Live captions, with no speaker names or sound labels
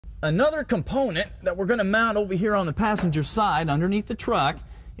Another component that we're going to mount over here on the passenger side underneath the truck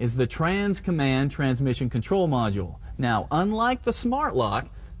is the Transcommand transmission control module. Now, unlike the smart lock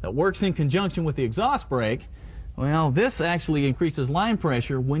that works in conjunction with the exhaust brake, well, this actually increases line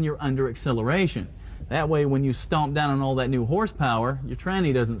pressure when you're under acceleration. That way, when you stomp down on all that new horsepower, your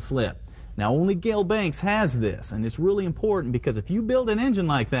tranny doesn't slip. Now, only Gale Banks has this, and it's really important because if you build an engine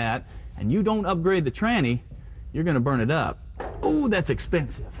like that and you don't upgrade the tranny, you're going to burn it up. Ooh, that's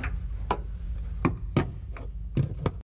expensive.